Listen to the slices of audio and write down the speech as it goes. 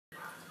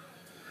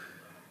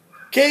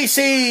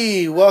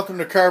Casey, welcome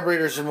to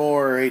Carburetors and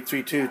More,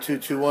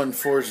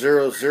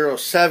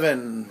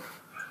 832-221-4007.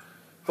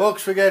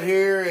 Folks, we got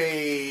here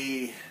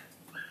a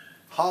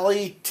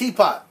Holly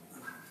teapot.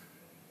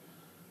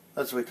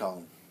 That's what we call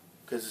them,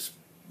 because it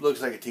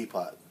looks like a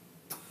teapot.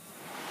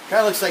 Kind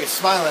of looks like a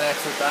smiling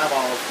X with the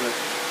eyeballs, but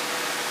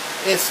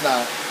it's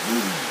not.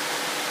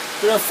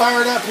 We're going to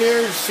fire it up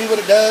here and see what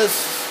it does,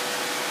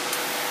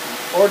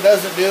 or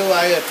doesn't do.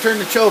 I turn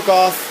the choke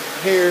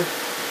off here,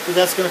 because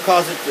that's going to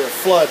cause it to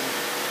flood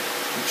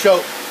and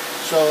choke.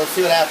 So let's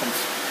see what happens.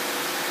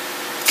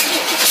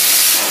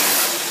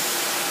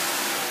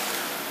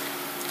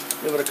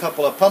 Give it a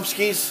couple of pump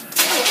skis.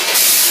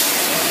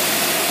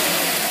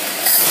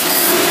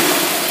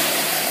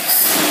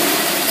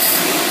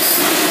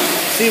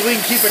 See if we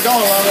can keep it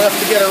going long enough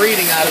to get a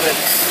reading out of it.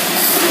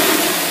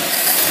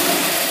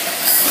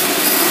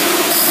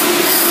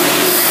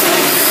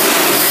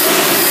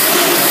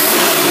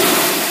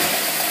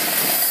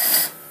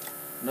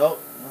 Nope.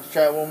 Let's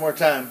try it one more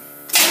time.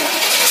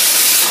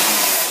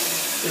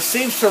 It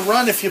seems to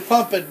run if you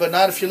pump it, but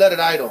not if you let it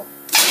idle. Or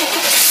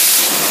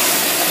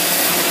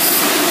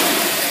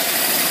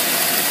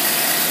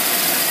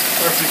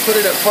if you put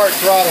it at part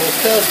throttle, it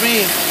tells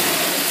me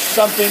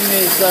something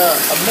is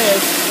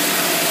amiss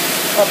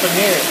up in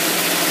here.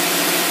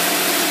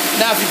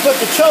 Now if you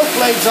put the choke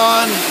blades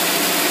on,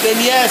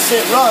 then yes,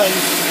 it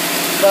runs,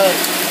 but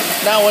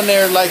not when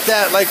they're like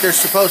that, like they're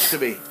supposed to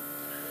be.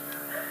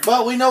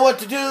 But we know what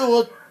to do.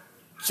 We'll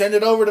send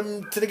it over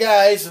to the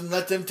guys and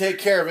let them take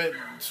care of it.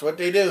 That's what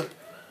they do.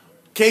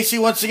 Casey,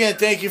 once again,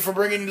 thank you for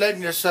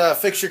letting us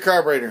fix your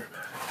carburetor.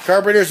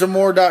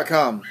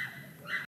 CarburetorsandsMore.com.